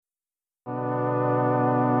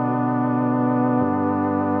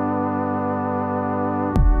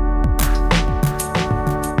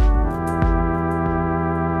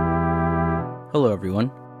Hello everyone,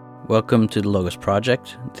 welcome to the Logos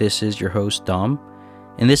Project. This is your host Dom.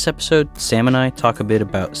 In this episode, Sam and I talk a bit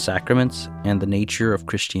about sacraments and the nature of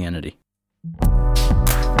Christianity.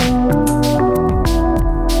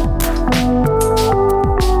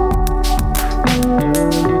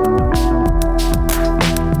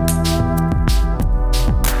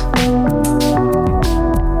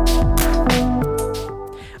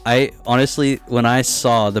 I honestly, when I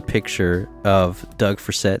saw the picture of Doug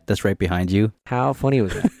Frissett that's right behind you, how funny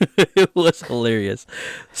was that? It was hilarious.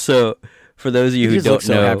 So, for those of you who don't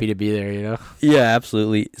know, so happy to be there, you know. Yeah,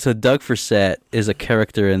 absolutely. So, Doug Frissett is a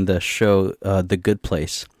character in the show The Good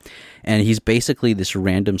Place, and he's basically this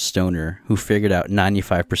random stoner who figured out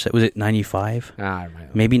 95%. Was it 95?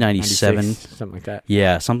 Maybe 97, 96, something like that.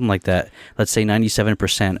 Yeah, something like that. Let's say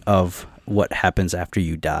 97% of what happens after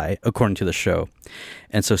you die, according to the show.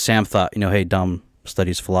 And so Sam thought, hey, Dom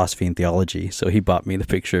studies philosophy and theology, so he bought me the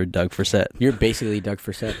picture of Doug Frissett. You're basically Doug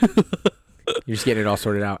Frissett. You're just getting it all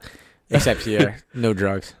sorted out, except no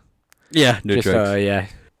drugs. Yeah, no drugs.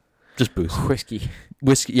 Just booze,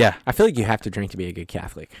 whiskey. Yeah. I feel like you have to drink to be a good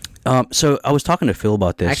Catholic. So I was talking to Phil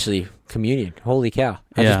about this. Actually, communion. Holy cow!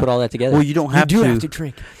 I just put all that together. Well, you don't have to. You do have to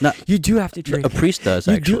drink. You do have to drink. A priest does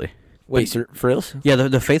actually. Wait, sir, for real? Yeah,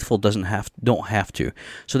 the faithful don't have to.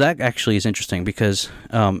 So that actually is interesting because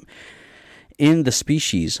in the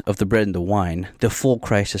species of the bread and the wine, the full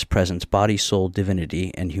Christ is present: body, soul,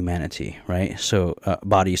 divinity, and humanity. Right. So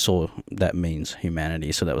body, soul, that means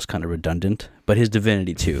humanity. So that was kind of redundant, but his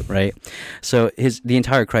divinity too. Right. So the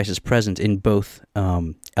entire Christ is present in both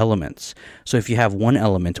elements. So if you have one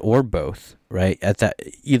element or both, right,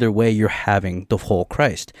 either way, you're having the whole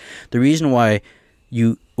Christ. The reason why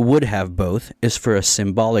you would have both is for a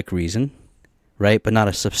symbolic reason, right? But not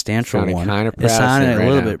a substantial one. It sounded a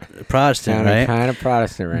little bit Protestant, right? Kind of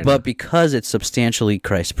Protestant, right? But because it's substantially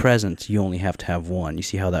Christ present, you only have to have one. You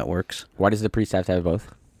see how that works? Why does the priest have to have both?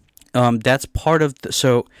 That's part of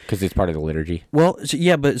because it's part of the liturgy. Well,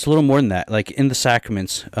 yeah, but it's a little more than that. Like in the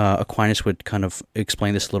sacraments, Aquinas would kind of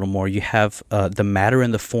explain this a little more. You have the matter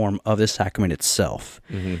and the form of the sacrament itself,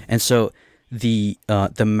 and so the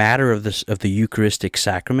matter of the Eucharistic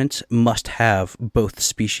sacrament must have both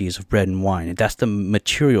species of bread and wine. That's the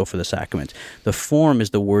material for the sacrament. The form is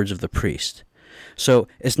the words of the priest. So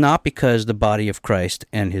it's not because the body of Christ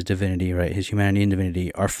and his divinity, right, his humanity and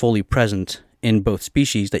divinity are fully present in both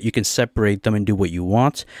species that you can separate them and do what you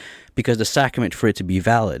want, because the sacrament, for it to be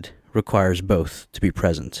valid, requires both to be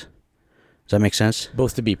present. Does that make sense?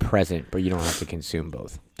 Both to be present, but you don't have to consume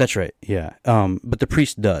both. That's right, yeah. But the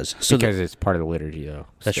priest does. So because it's part of the liturgy, though.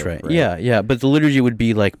 That's right. Yeah. But the liturgy would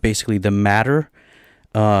be like basically the matter,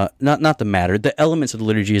 not the matter. The elements of the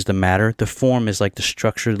liturgy is the matter. The form is like the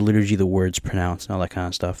structure of the liturgy, the words pronounced, and all that kind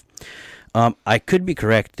of stuff. I could be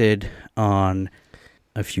corrected on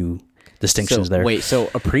a few distinctions there. Wait, so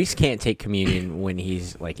a priest can't take communion when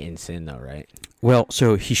he's like in sin, though, right? Well,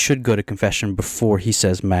 so he should go to confession before he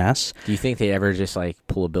says Mass. Do you think they ever just like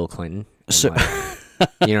pull a Bill Clinton? So,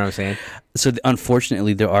 you know what I'm saying? So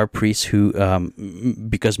unfortunately, there are priests who,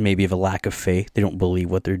 because maybe of a lack of faith, they don't believe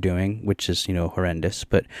what they're doing, which is horrendous.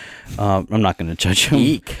 But I'm not going to judge them.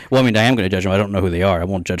 Eek. Well, I mean, I am going to judge them. I don't know who they are. I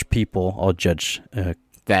won't judge people. I'll judge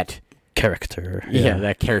that character. Yeah,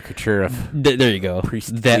 that caricature of there you go.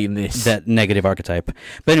 Priestliness. That negative archetype.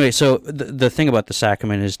 But anyway, so the thing about the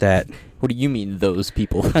sacrament is that... What do you mean, those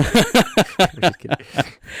people? I'm just kidding.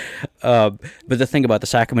 But the thing about the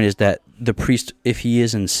sacrament is that the priest, if he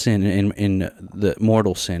is in sin, in the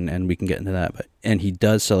mortal sin, and we can get into that, and he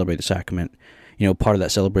does celebrate the sacrament, part of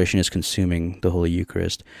that celebration is consuming the Holy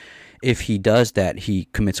Eucharist. If he does that, he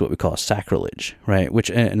commits what we call a sacrilege, right?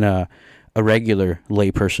 Which a regular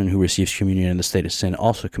layperson who receives communion in the state of sin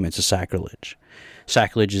also commits a sacrilege.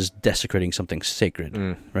 Sacrilege is desecrating something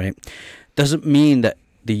sacred, right? Doesn't mean that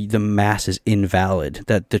the Mass is invalid,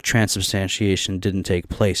 that the transubstantiation didn't take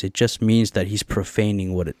place. It just means that he's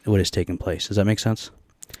profaning what has taken place. Does that make sense?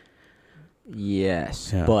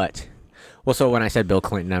 Yes, yeah. But... Well, so when I said Bill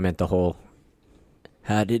Clinton, I meant the whole...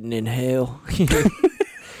 I didn't inhale...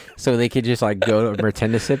 So they could just like go to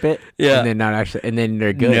pretend to sip it, and then not actually, and then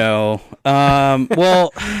they're good. No,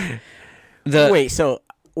 well, wait. So,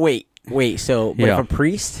 but if a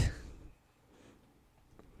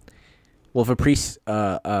priest,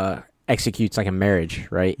 executes like a marriage,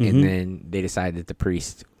 right, and then they decide that the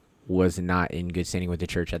priest was not in good standing with the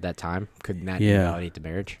church at that time, couldn't that invalidate the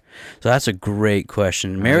marriage? So that's a great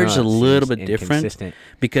question. Marriage is a little bit different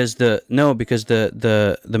because the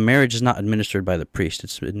marriage is not administered by the priest;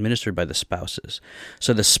 it's administered by the spouses.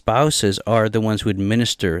 So the spouses are the ones who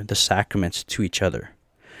administer the sacraments to each other.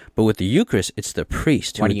 But with the Eucharist, it's the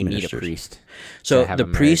priest who administers. Why do you need a priest? So the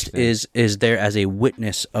priest is there as a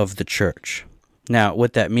witness of the church. Now,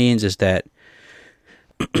 what that means is that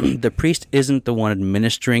the priest isn't the one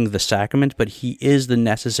administering the sacrament, but he is the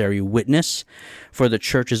necessary witness for the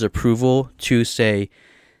church's approval to say,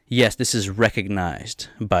 yes, this is recognized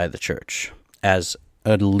by the church as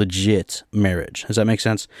a legit marriage. Does that make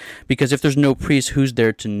sense? Because if there's no priest, who's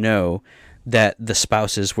there to know that the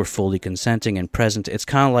spouses were fully consenting and present? It's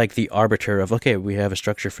kind of like the arbiter of, okay, we have a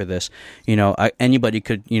structure for this. Anybody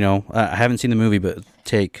could, I haven't seen the movie, but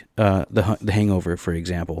take the Hangover, for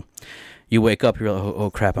example. You wake up, you're like, oh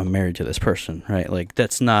crap, I'm married to this person, right? Like,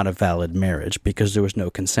 that's not a valid marriage because there was no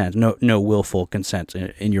consent, no willful consent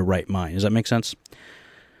in your right mind. Does that make sense?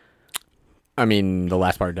 I mean, the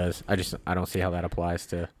last part does. I don't see how that applies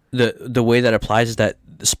to... The way that applies is that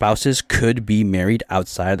spouses could be married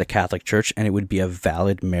outside of the Catholic Church and it would be a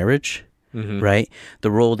valid marriage, right?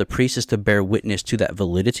 The role of the priest is to bear witness to that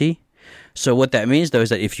validity. So what that means, though, is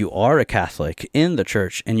that if you are a Catholic in the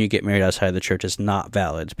church and you get married outside of the church, it's not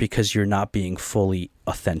valid because you're not being fully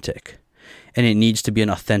authentic. And it needs to be an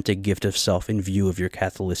authentic gift of self in view of your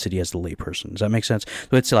Catholicity as a layperson. Does that make sense?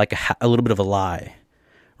 So it's like a little bit of a lie.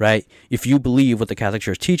 Right? If you believe what the Catholic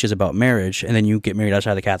Church teaches about marriage and then you get married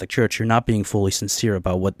outside the Catholic Church, you're not being fully sincere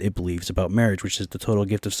about what it believes about marriage, which is the total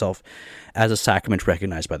gift of self as a sacrament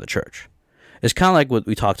recognized by the Church. It's kind of like what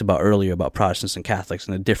we talked about earlier about Protestants and Catholics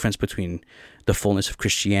and the difference between the fullness of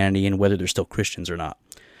Christianity and whether they're still Christians or not.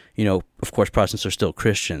 Of course, Protestants are still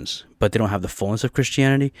Christians, but they don't have the fullness of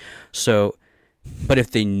Christianity. But if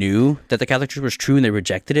they knew that the Catholic Church was true and they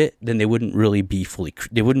rejected it, then they wouldn't really be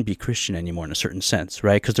they wouldn't be Christian anymore in a certain sense,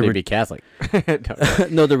 right? Because they'd be Catholic.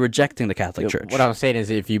 No, they're rejecting the Catholic Church. What I'm saying is,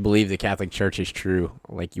 if you believe the Catholic Church is true,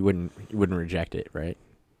 like you wouldn't reject it, right?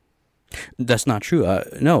 That's not true.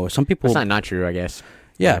 No, some people. It's not true, I guess.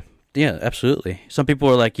 Yeah, absolutely. Some people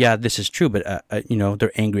are like, yeah, this is true, but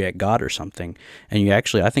they're angry at God or something. And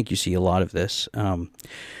I think you see a lot of this.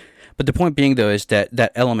 But the point being, though, is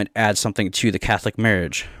that element adds something to the Catholic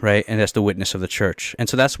marriage, right? And that's the witness of the church. And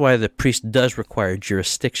so that's why the priest does require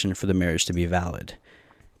jurisdiction for the marriage to be valid.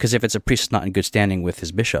 Because if it's a priest that's not in good standing with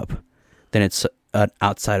his bishop, then it's an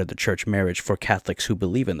outside of the church marriage for Catholics who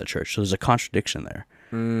believe in the church. So there's a contradiction there.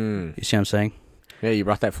 You see what I'm saying? Yeah, you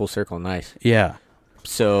brought that full circle. Nice. Yeah.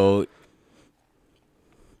 So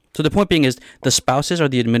the point being is the spouses are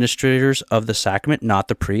the administrators of the sacrament, not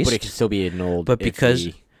the priest. But it can still be annulled. But because...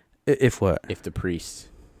 If what? If the priest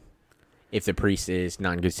is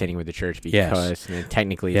not in good standing with the church because then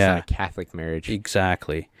technically it's not a Catholic marriage.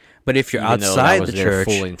 Exactly. But if you're outside the church,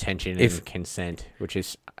 full intention and consent, which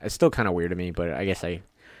is it's still kind of weird to me, but I guess it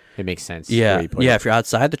makes sense. Yeah. If you're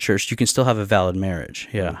outside the church, you can still have a valid marriage.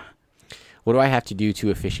 Yeah. What do I have to do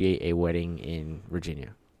to officiate a wedding in Virginia?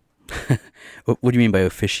 What do you mean by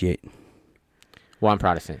officiate? Well, I'm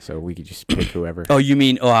Protestant, so we could just pick whoever. Oh, you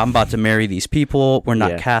mean, I'm about to marry these people. We're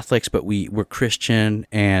not Catholics, but we're Christian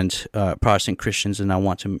and Protestant Christians, and I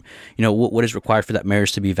want to, what is required for that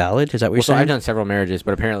marriage to be valid? Is that what you're saying? So I've done several marriages,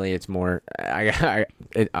 but apparently it's more.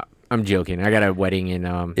 I'm joking. I got a wedding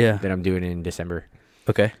that I'm doing in December.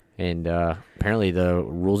 Okay. And apparently the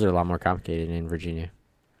rules are a lot more complicated in Virginia.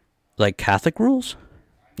 Like Catholic rules?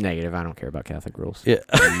 Negative. I don't care about Catholic rules. Yeah.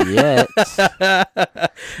 Yet.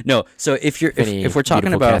 No. So if we're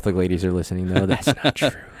talking about Catholic ladies are listening, though, that's not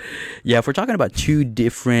true. Yeah, if we're talking about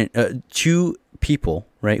two people,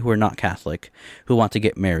 right, who are not Catholic, who want to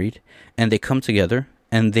get married, and they come together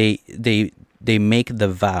and they make the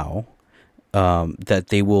vow that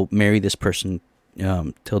they will marry this person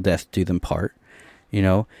till death do them part,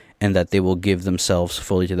 and that they will give themselves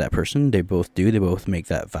fully to that person. They both do. They both make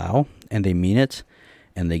that vow, and they mean it.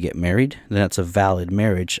 And they get married, then that's a valid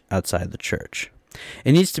marriage outside the church.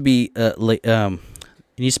 It needs to be it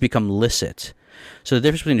needs to become licit. So the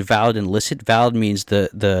difference between valid and licit: valid means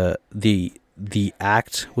the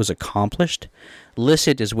act was accomplished.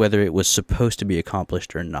 Licit is whether it was supposed to be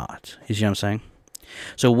accomplished or not. You see what I'm saying?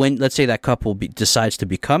 So when, let's say, that couple decides to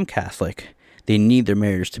become Catholic, they need their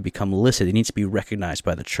marriage to become licit. It needs to be recognized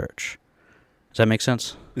by the church. Does that make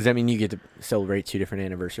sense? Does that mean you get to celebrate 2 different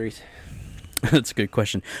anniversaries? That's a good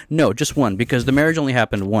question. No, just one, because the marriage only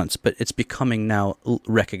happened once, but it's becoming now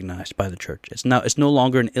recognized by the church. It's no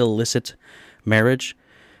longer an illicit marriage,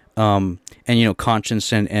 and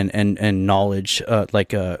conscience and knowledge,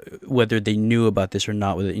 whether they knew about this or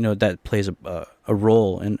not, whether that plays a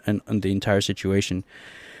role in the entire situation.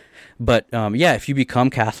 But if you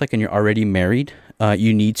become Catholic and you're already married,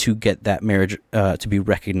 you need to get that marriage to be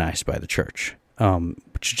recognized by the church,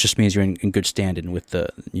 which just means you're in good standing with the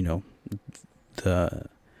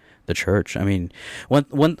the church. I mean,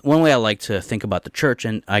 one way I like to think about the church,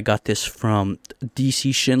 and I got this from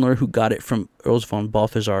D.C. Schindler, who got it from Urs von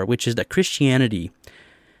Balthasar, which is that Christianity.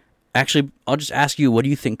 Actually, I'll just ask you, what do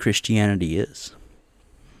you think Christianity is?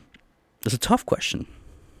 It's a tough question.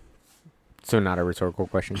 So not a rhetorical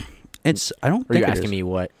question. I don't think. Are you asking me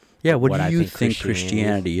what? Yeah, what do you think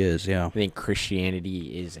Christianity is? Yeah, I think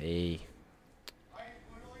Christianity is a.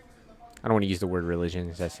 I don't want to use the word religion,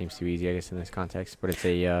 because that seems too easy, I guess, in this context. But it's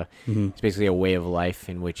it's basically a way of life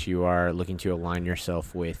in which you are looking to align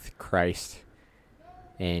yourself with Christ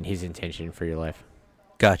and His intention for your life.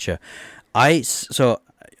 Gotcha. So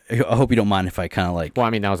I hope you don't mind if I kind of like. Well,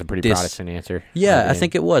 I mean, that was a pretty Protestant answer. Yeah, I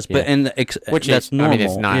think it was, but which that's is normal. I mean,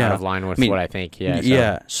 it's not out of line with what I think. Yeah.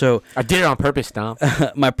 Yeah. So I did it on purpose, Tom.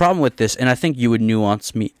 My problem with this, and I think you would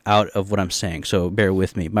nuance me out of what I'm saying, so bear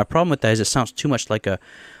with me. My problem with that is it sounds too much like a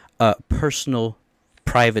personal,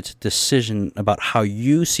 private decision about how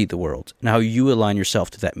you see the world and how you align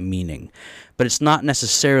yourself to that meaning. But it's not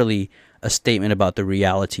necessarily a statement about the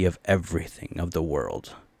reality of everything of the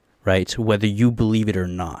world, right? Whether you believe it or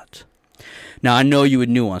not. Now, I know you would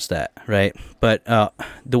nuance that, right? But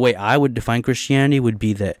the way I would define Christianity would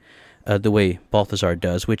be that the way Balthasar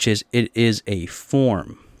does, which is it is a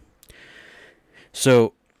form.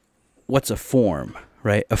 So, what's a form?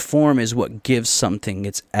 Right, a form is what gives something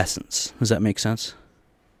its essence. Does that make sense?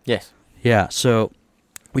 Yes. Yeah. So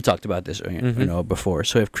we talked about this, before.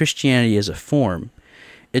 So if Christianity is a form,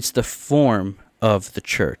 it's the form of the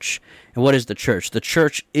church. And what is the church? The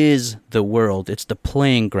church is the world. It's the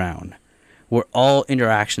playing ground where all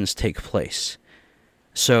interactions take place.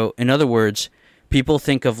 So, in other words, people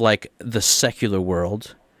think of like the secular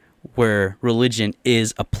world, where religion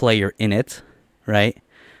is a player in it, right?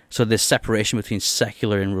 So there's separation between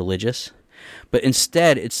secular and religious. But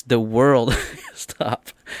instead, it's the world. Stop.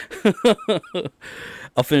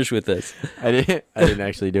 I'll finish with this. I didn't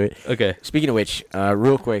actually do it. Okay. Speaking of which,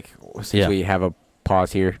 real quick, since we have a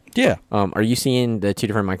pause here. Yeah. Are you seeing the two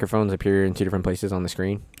different microphones appear in two different places on the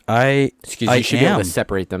screen? You should be able to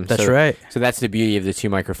separate them. That's right. So that's the beauty of the two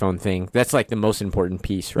microphone thing. That's like the most important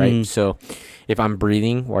piece, right? So if I'm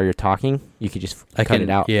breathing while you're talking, you could just cut it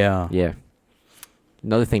out. Yeah. Yeah.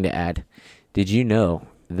 Another thing to add, did you know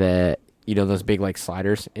that, those big like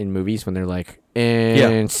sliders in movies when they're like,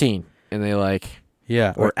 scene, and they like,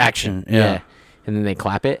 or action. Yeah. And then they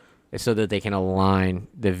clap it so that they can align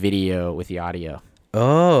the video with the audio.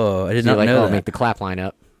 Oh, I did not know that. Make the clap line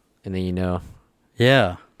up, and then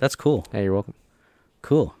Yeah, that's cool. Hey, you're welcome.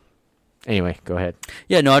 Cool. Anyway, go ahead.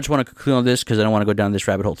 Yeah, no, I just want to conclude on this because I don't want to go down this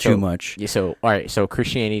rabbit hole too much. Yeah, all right, so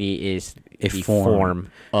Christianity is a form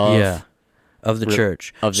of the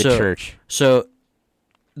church. Of the church. So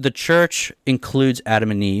the church includes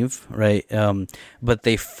Adam and Eve, right? But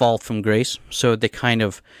they fall from grace. So they kind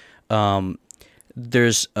of,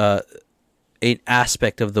 there's an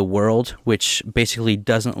aspect of the world which basically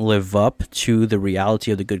doesn't live up to the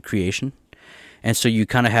reality of the good creation. And so you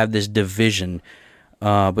kind of have this division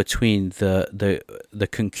between the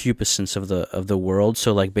concupiscence of the world.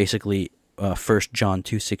 So like basically 1 John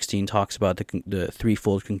 2:16 talks about the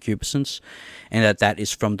threefold concupiscence, and that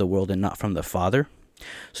is from the world and not from the Father.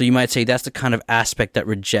 So you might say that's the kind of aspect that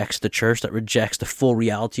rejects the church, that rejects the full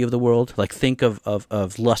reality of the world. Like think of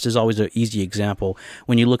lust is always an easy example.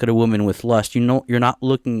 When you look at a woman with lust, you're not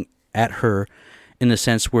looking at her in the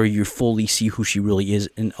sense where you fully see who she really is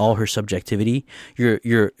in all her subjectivity.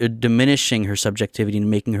 You're diminishing her subjectivity and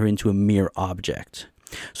making her into a mere object.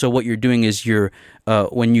 So what you're doing is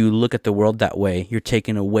when you look at the world that way, you're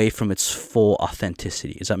taken away from its full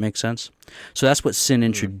authenticity. Does that make sense? So that's what sin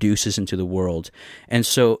introduces into the world. And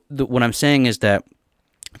so what I'm saying is that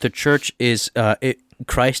the church is,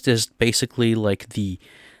 Christ is basically like the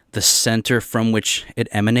center from which it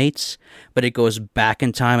emanates, but it goes back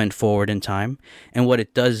in time and forward in time. And what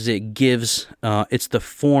it does is it gives, it's the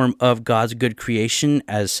form of God's good creation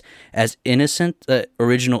as innocent,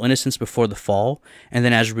 original innocence before the fall, and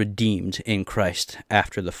then as redeemed in Christ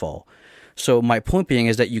after the fall. So my point being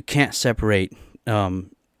is that you can't separate,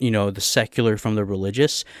 the secular from the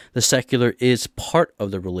religious. The secular is part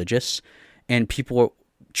of the religious, and people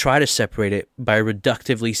try to separate it by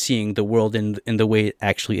reductively seeing the world in the way it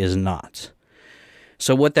actually is not.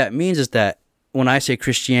 So what that means is that when I say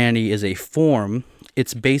Christianity is a form,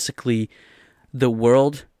 it's basically the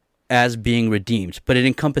world as being redeemed, but it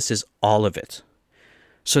encompasses all of it.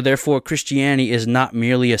 So therefore, Christianity is not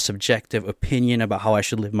merely a subjective opinion about how I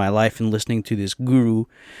should live my life and listening to this guru,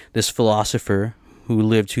 this philosopher who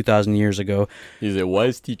lived 2,000 years ago. He's a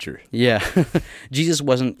wise teacher. Yeah. Jesus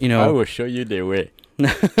wasn't, I will show you the way.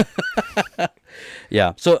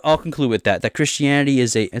 Yeah. So I'll conclude with that Christianity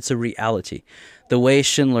it's a reality. The way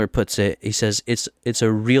Schindler puts it, he says it's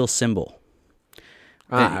a real symbol.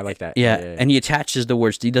 I like that. Yeah, and he attaches the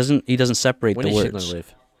words. He doesn't separate the words. When did Schindler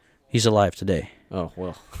live? He's alive today. Oh,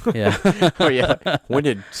 well. Yeah. Oh, yeah. When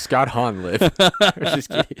did Scott Hahn live? Just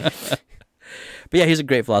kidding. But yeah, he's a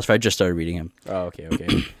great philosopher. I just started reading him. Oh,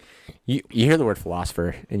 okay. You hear the word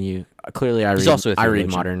philosopher, and you clearly I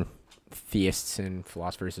read modern theists and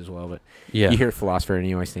philosophers as well, but you hear philosopher and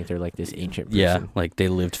you always think they're like this ancient person. Yeah, like they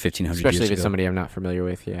lived 1,500 years ago. Especially if it's somebody I'm not familiar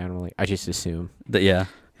with. Yeah, I just assume. Yeah.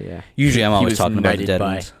 Usually I'm always talking about the dead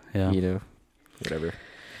ones. Yeah. You know, whatever.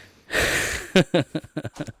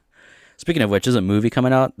 Speaking of which, there's a movie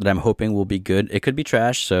coming out that I'm hoping will be good. It could be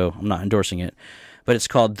trash, so I'm not endorsing it. But it's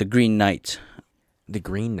called The Green Knight. The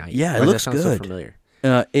Green Knight? Yeah, it looks good. So familiar?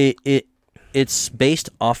 It's based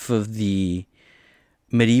off of the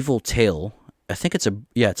medieval tale. I think it's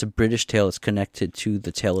a British tale. It's connected to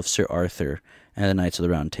the tale of Sir Arthur and the Knights of the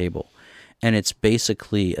Round Table. And it's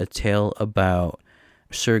basically a tale about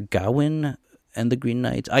Sir Gawain and the Green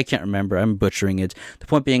Knight. I can't remember. I'm butchering it. The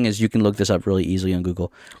point being is you can look this up really easily on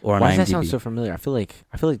Google or on IMDb. Why does that sound so familiar? I feel like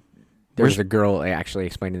there's a girl actually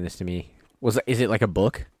explaining this to me. Is it like a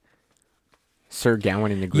book? Sir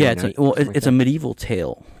Gawain and the Green Knight? It's a medieval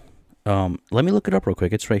tale. Let me look it up real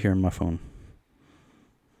quick. It's right here on my phone.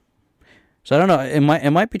 So I don't know.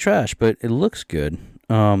 It might be trash, but it looks good.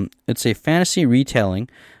 It's a fantasy retelling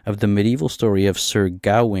of the medieval story of Sir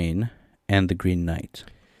Gawain and the Green Knight.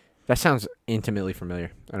 That sounds intimately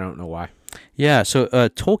familiar. I don't know why. Yeah, so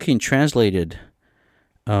Tolkien translated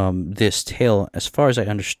this tale, as far as I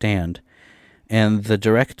understand, and the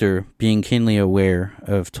director, being keenly aware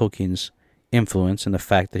of Tolkien's influence and the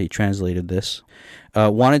fact that he translated this,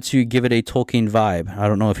 wanted to give it a Tolkien vibe. I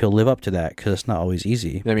don't know if he'll live up to that, because it's not always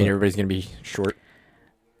easy. I mean, everybody's going to be short.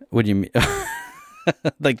 What do you mean?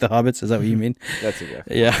 Like the Hobbits? Is that what you mean? That's a joke.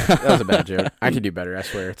 Yeah. That was a bad joke. I could do better, I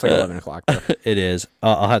swear. It's like 11 o'clock, though. It is.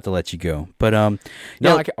 I'll have to let you go. But I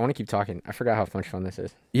want to keep talking. I forgot how much fun this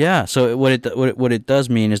is. Yeah, so what it does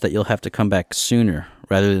mean is that you'll have to come back sooner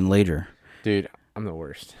rather than later. Dude, I'm the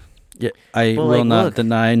worst. Yeah, I will not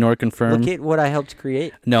deny nor confirm. Look at what I helped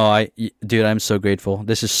create. No, dude, I'm so grateful.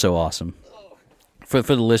 This is so awesome. For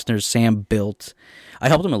the listeners, Sam I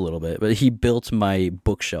helped him a little bit, but he built my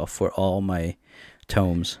bookshelf where all my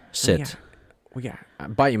tomes sit. I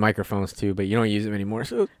bought you microphones too, but you don't use them anymore,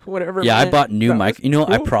 so whatever. Yeah, man. I bought new mics.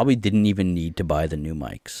 Cool. I probably didn't even need to buy the new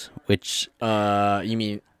mics, which... You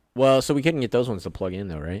mean... Well, so we couldn't get those ones to plug in,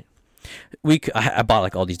 though, right? I bought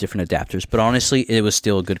like all these different adapters, but honestly, it was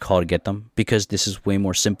still a good call to get them because this is way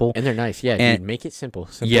more simple. And they're nice. Yeah, dude, make it simple.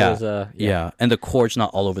 Yeah. And the cord's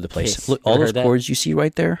not all over the place. Look, all those cords you see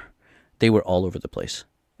right there, they were all over the place.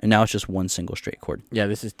 And now it's just one single straight cord. Yeah,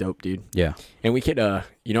 this is dope, dude. Yeah. And we could, I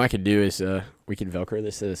could do is we could Velcro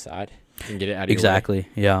this to the side and get it out of Exactly,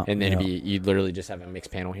 your way. Yeah. And then you'd literally just have a mix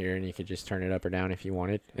panel here, and you could just turn it up or down if you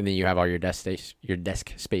wanted. And then you have all your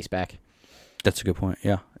desk space back. That's a good point.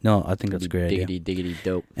 Yeah. No, I think that's a great idea. Diggity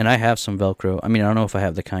dope. And I have some Velcro. I mean, I don't know if I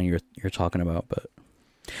have the kind you're talking about, but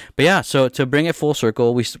yeah. So to bring it full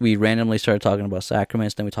circle, we randomly started talking about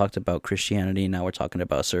sacraments, then we talked about Christianity, and now we're talking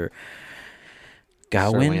about Sir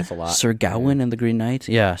Gawain and the Green Knight.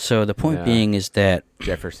 Yeah. So the point being is that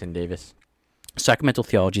Jefferson Davis. Sacramental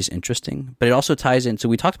theology is interesting, but it also ties in. So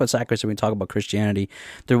we talked about sacraments and we talk about Christianity.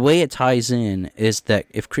 The way it ties in is that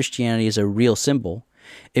if Christianity is a real symbol,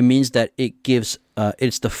 it means that it gives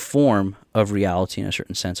it's the form of reality in a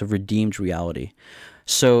certain sense, of redeemed reality.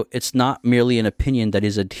 So it's not merely an opinion that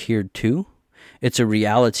is adhered to. It's a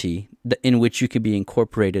reality in which you could be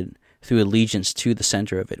incorporated through allegiance to the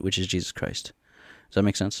center of it, which is Jesus Christ. Does that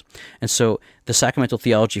make sense? And so the sacramental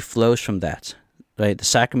theology flows from that. Right? The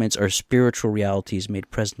sacraments are spiritual realities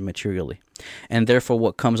made present materially. And therefore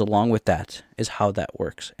what comes along with that is how that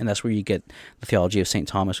works. And that's where you get the theology of St.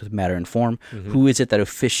 Thomas with matter and form. Mm-hmm. Who is it that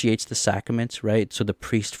officiates the sacraments, right? So the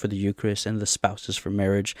priest for the Eucharist and the spouses for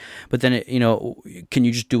marriage. But then, can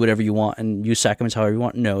you just do whatever you want and use sacraments however you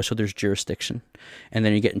want? No. So there's jurisdiction. And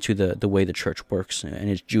then you get into the way the church works and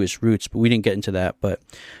its Jewish roots. But we didn't get into that. But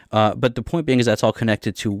the point being is that's all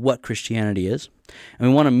connected to what Christianity is. And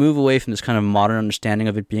we want to move away from this kind of modern understanding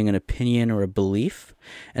of it being an opinion or a belief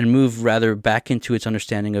and move rather back into its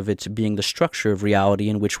understanding of it being the structure of reality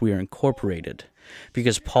in which we are incorporated.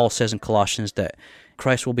 Because Paul says in Colossians that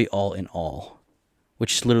Christ will be all in all,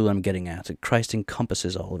 which is literally what I'm getting at. Christ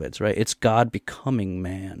encompasses all of it, right? It's God becoming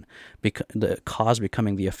man, the cause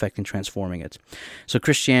becoming the effect and transforming it. So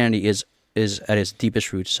Christianity is at its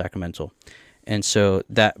deepest roots sacramental. And so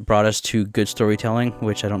that brought us to good storytelling,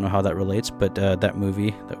 which I don't know how that relates, but that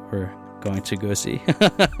movie that we're going to go see.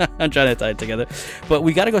 I'm trying to tie it together, but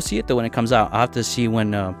we got to go see it though when it comes out. I'll have to see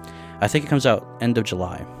when. I think it comes out end of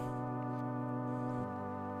July.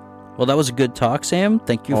 Well, that was a good talk, Sam.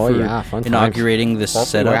 Thank you for inaugurating this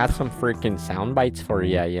setup. We have some freaking sound bites for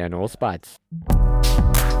you, no spots.